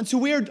me. And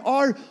so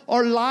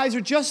our lives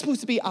are just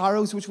supposed to be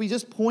arrows which we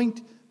just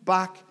point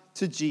back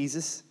to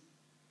Jesus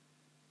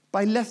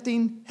by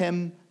lifting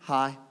him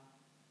high.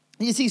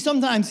 And you see,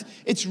 sometimes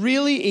it's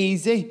really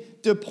easy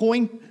to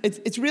point.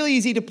 It's really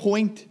easy to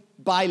point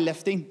by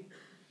lifting.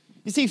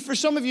 You see, for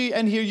some of you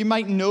in here, you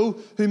might know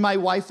who my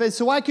wife is.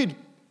 So I could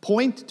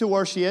point to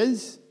where she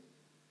is.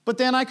 But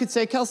then I could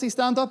say, Kelsey,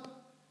 stand up.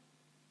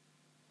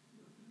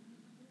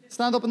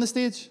 Stand up on the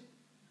stage.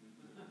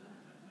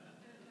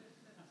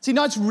 See,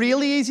 now it's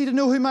really easy to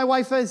know who my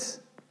wife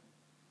is.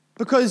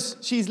 Because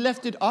she's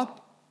lifted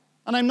up.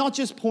 And I'm not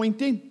just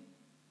pointing.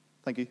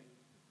 Thank you.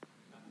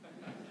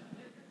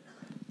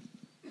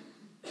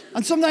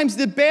 And sometimes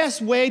the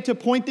best way to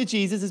point to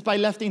Jesus is by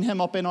lifting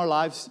him up in our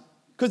lives.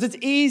 Because it's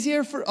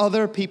easier for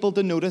other people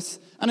to notice.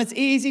 And it's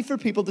easy for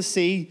people to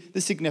see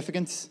the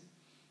significance.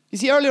 You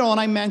see, earlier on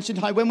I mentioned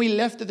how when we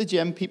lift at the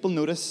gym, people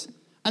notice.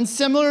 And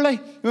similarly,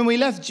 when we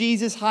lift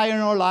Jesus higher in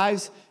our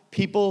lives,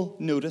 people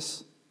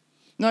notice.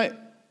 Now,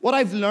 what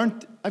I've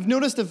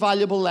noticed a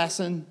valuable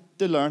lesson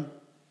to learn.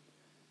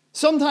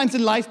 Sometimes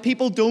in life,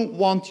 people don't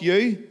want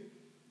you.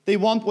 They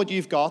want what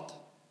you've got.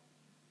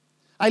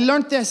 I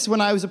learned this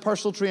when I was a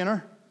personal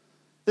trainer.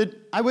 That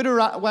I would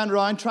have went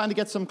around trying to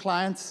get some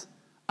clients.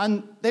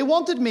 And they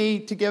wanted me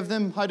to give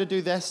them how to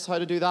do this, how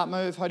to do that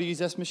move, how to use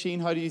this machine,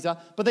 how to use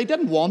that. But they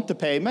didn't want to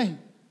pay me. I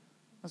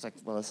was like,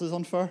 well, this is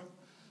unfair.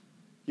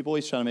 You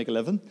boys trying to make a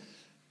living.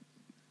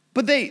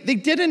 But they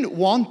didn't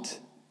want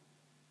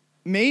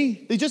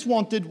me. They just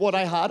wanted what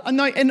I had. And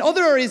now, in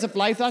other areas of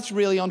life, that's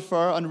really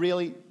unfair and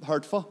really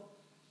hurtful.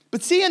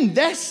 But see, in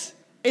this,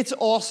 it's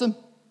awesome.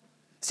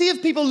 See,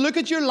 if people look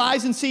at your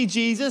lives and see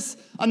Jesus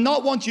and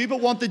not want you, but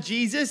want the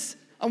Jesus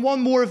and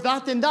want more of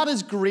that, then that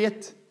is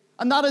great.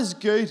 And that is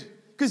good.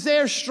 Because they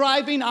are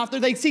striving after,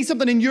 they see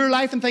something in your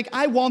life and think,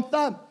 I want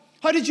that.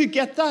 How did you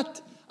get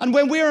that? And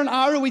when we're in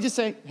Arrow, we just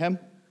say, him.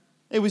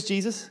 It was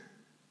Jesus.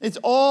 It's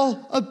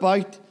all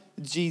about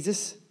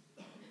Jesus.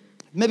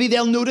 Maybe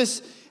they'll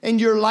notice in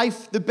your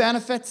life the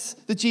benefits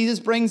that Jesus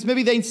brings.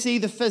 Maybe they see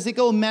the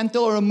physical,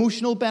 mental, or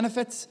emotional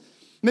benefits.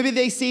 Maybe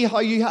they see how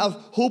you have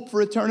hope for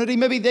eternity.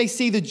 Maybe they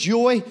see the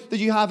joy that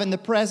you have in the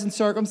present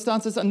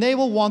circumstances, and they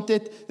will want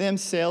it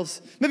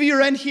themselves. Maybe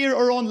you're in here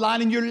or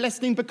online and you're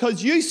listening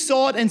because you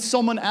saw it in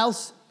someone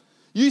else.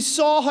 You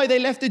saw how they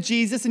lifted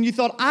Jesus and you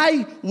thought,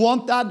 I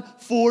want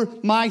that for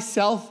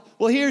myself.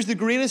 Well, here's the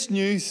greatest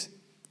news.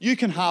 You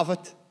can have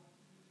it.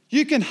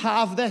 You can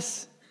have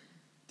this.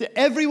 To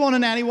everyone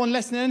and anyone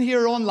listening in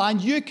here or online,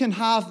 you can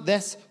have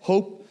this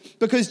hope.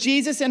 Because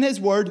Jesus in his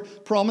word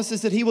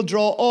promises that he will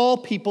draw all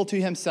people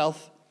to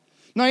himself.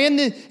 Now in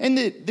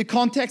the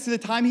context of the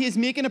time, he is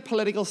making a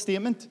political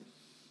statement.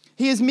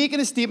 He is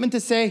making a statement to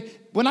say,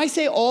 when I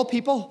say all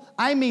people,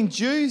 I mean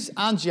Jews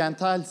and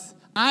Gentiles.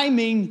 I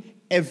mean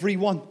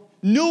everyone.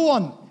 No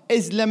one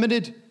is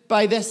limited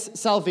by this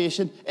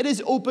salvation. It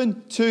is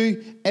open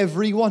to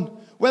everyone.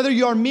 Whether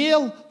you're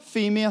male,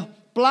 female,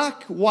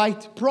 black,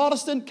 white,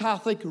 Protestant,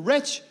 Catholic,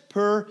 rich,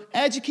 poor,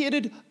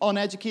 educated,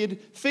 uneducated,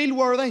 feel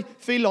worthy,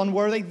 feel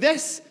unworthy.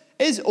 This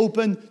is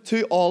open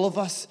to all of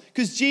us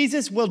because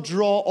Jesus will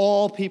draw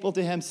all people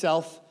to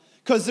himself,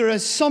 because there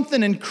is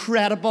something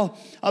incredible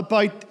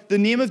about the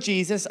name of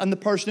Jesus and the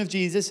person of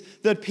Jesus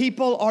that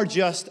people are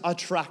just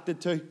attracted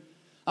to.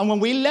 And when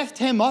we lift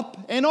him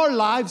up in our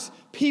lives,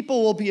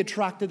 people will be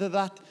attracted to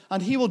that,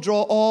 and he will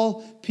draw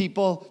all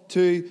people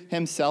to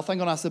himself. I'm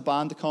going to ask the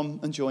band to come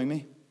and join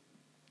me.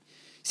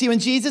 See, when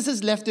Jesus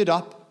is lifted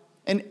up,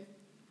 and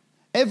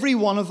every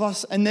one of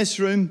us in this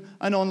room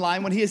and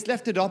online, when he is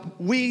lifted up,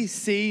 we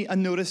see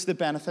and notice the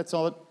benefits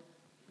of it.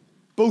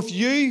 Both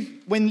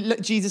you,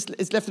 when Jesus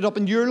is lifted up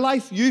in your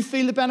life, you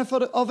feel the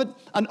benefit of it,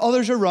 and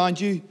others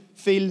around you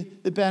feel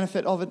the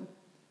benefit of it.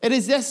 It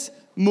is this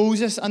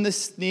Moses and the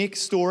snake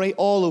story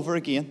all over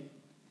again.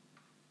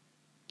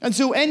 And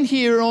so in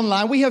here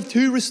online, we have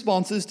two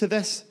responses to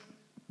this.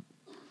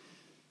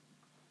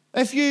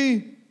 If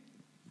you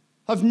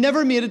have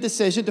never made a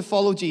decision to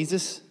follow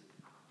Jesus,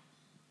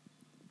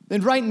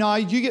 then right now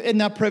you get in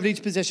that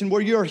privileged position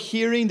where you're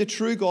hearing the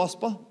true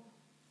gospel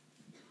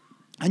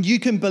and you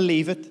can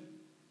believe it.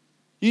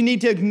 You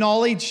need to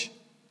acknowledge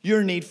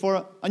your need for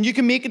it. And you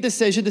can make a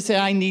decision to say,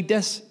 I need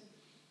this.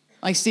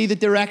 I see the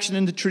direction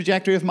and the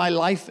trajectory of my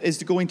life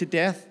is going to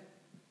death.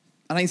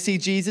 And I see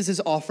Jesus is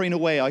offering a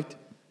way out.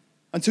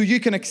 And so you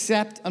can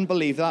accept and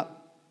believe that.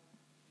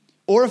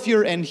 Or if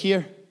you're in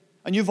here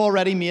and you've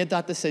already made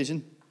that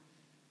decision,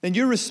 then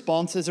your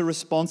response is a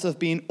response of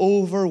being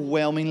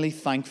overwhelmingly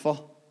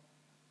thankful.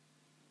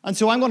 And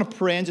so I'm going to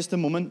pray in just a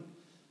moment.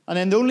 And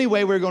then the only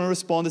way we're going to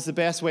respond is the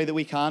best way that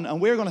we can.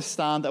 And we're going to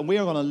stand and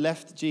we're going to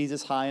lift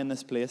Jesus high in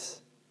this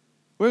place.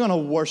 We're going to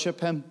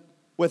worship him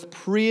with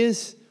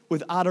praise,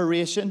 with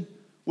adoration,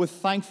 with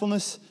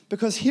thankfulness.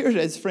 Because here it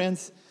is,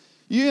 friends.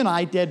 You and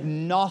I did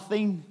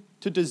nothing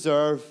to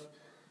deserve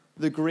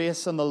the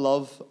grace and the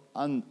love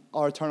and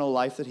our eternal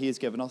life that he has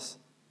given us.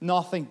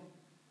 Nothing.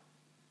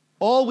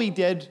 All we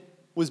did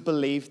was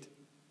believed.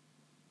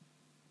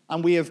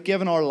 And we have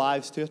given our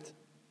lives to it.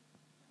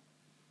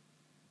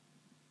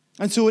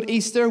 And so at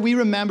Easter, we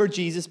remember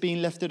Jesus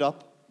being lifted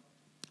up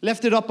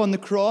on the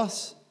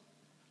cross,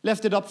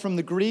 lifted up from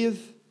the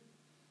grave,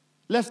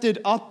 lifted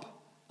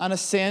up and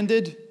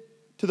ascended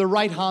to the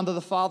right hand of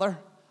the Father.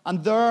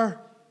 And there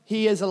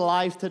he is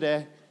alive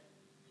today.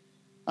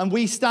 And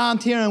we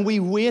stand here and we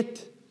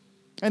wait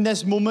in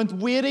this moment,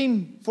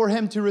 waiting for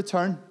him to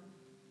return.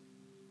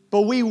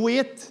 But we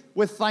wait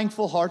with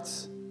thankful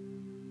hearts.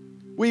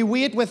 We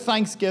wait with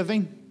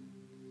thanksgiving.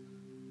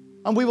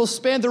 And we will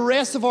spend the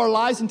rest of our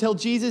lives until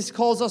Jesus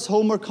calls us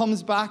home or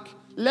comes back,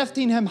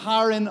 lifting him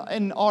higher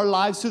in our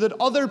lives so that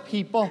other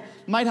people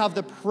might have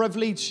the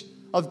privilege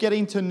of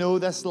getting to know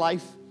this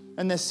life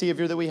and this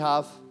Savior that we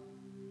have.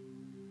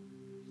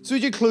 So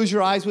would you close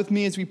your eyes with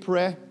me as we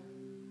pray?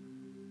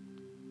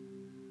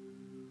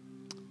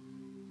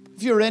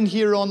 If you're in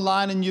here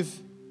online and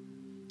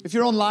if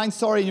you're online,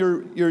 sorry,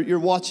 you're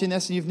watching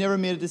this and you've never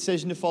made a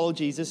decision to follow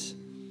Jesus,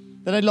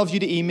 then I'd love you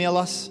to email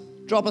us.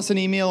 Drop us an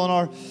email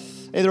on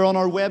either on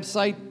our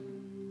website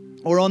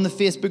or on the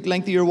Facebook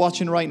link that you're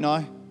watching right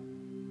now.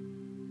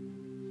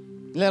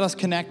 Let us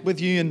connect with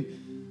you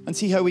and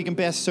see how we can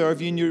best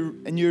serve you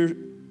in your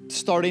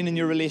starting in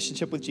your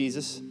relationship with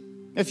Jesus.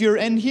 If you're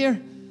in here,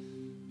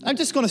 I'm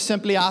just going to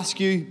simply ask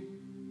you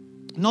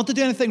not to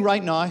do anything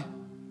right now,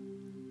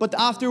 but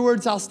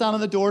afterwards I'll stand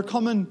on the door,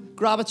 come and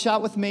grab a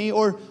chat with me,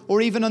 or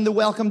even on the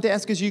welcome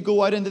desk as you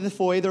go out into the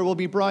foyer, there will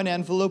be brown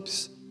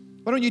envelopes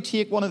Why don't you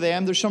take one of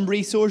them? There's some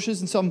resources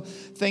and some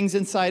things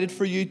inside it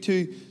for you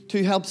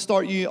to help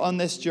start you on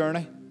this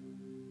journey.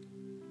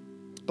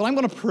 But I'm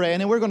going to pray,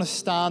 and then we're going to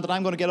stand, and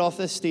I'm going to get off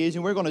this stage,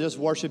 and we're going to just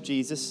worship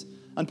Jesus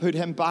and put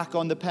him back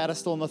on the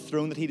pedestal and the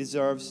throne that he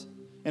deserves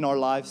in our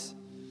lives.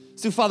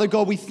 So, Father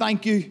God, we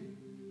thank you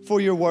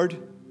for your word.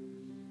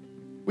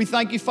 We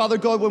thank you, Father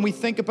God, when we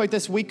think about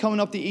this week coming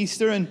up to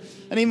Easter, and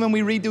even when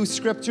we read those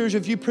scriptures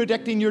of you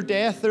predicting your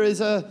death, there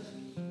is a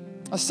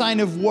sign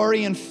of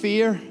worry and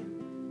fear.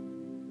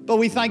 But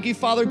we thank you,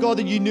 Father God,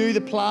 that you knew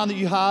the plan that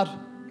you had,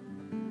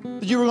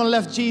 that you were going to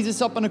lift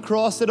Jesus up on a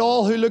cross, that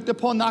all who looked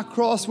upon that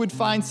cross would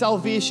find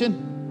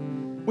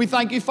salvation. We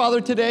thank you,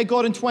 Father, today,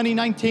 God, in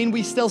 2019,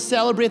 we still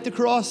celebrate the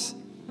cross.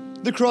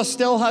 The cross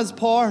still has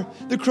power.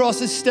 The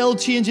cross is still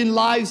changing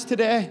lives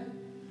today.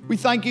 We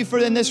thank you for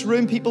in this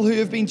room people who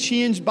have been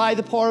changed by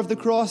the power of the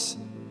cross.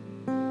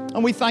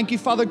 And we thank you,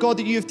 Father God,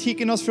 that you have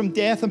taken us from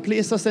death and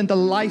placed us into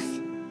life.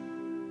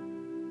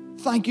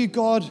 Thank you,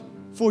 God,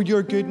 for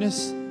your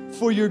goodness,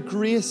 for your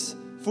grace,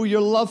 for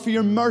your love, for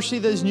your mercy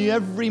that is new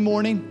every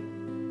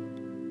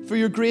morning, for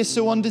your grace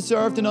so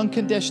undeserved and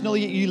unconditional,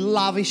 yet you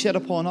lavish it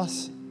upon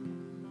us.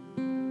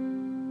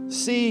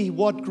 See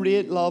what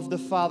great love the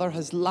Father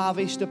has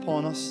lavished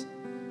upon us,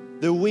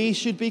 that we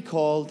should be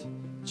called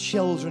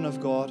children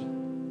of God.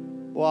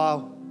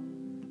 Wow.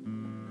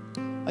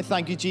 I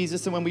thank you,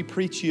 Jesus, and when we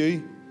preach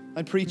you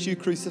and preach you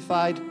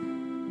crucified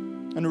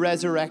and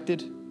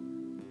resurrected,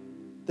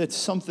 that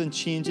something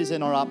changes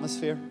in our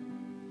atmosphere.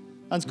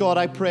 And God,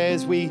 I pray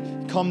as we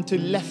come to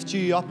lift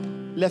you up,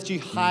 lift you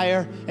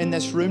higher in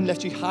this room,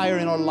 lift you higher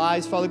in our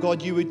lives, Father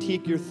God, you would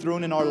take your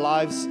throne in our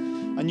lives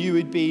and you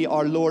would be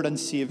our Lord and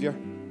Savior.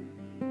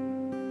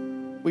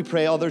 We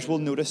pray others will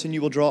notice and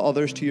you will draw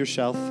others to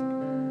yourself.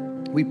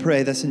 We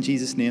pray this in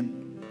Jesus' name.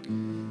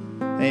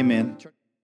 Amen.